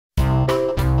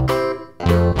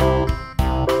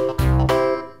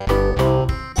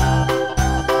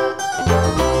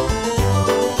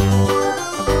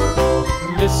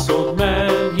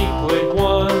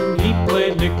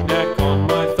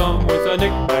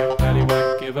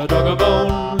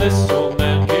this old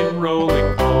man came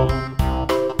rolling home.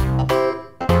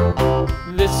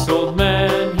 This old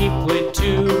man, he played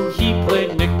too. He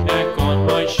played knick-knack on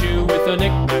my shoe. With a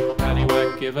knick-knack,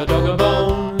 paddywhack, give a dog a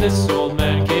bone. This old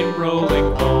man came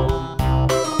rolling home.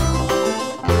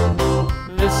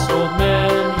 This old man,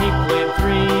 he played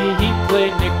three. He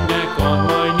played knick-knack on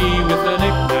my knee. With a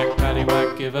knick-knack,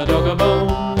 paddywhack, give a dog a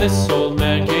bone. This old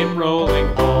man came rolling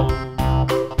home.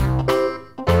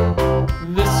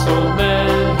 This old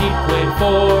man, he played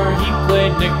four. He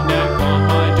played knick-knack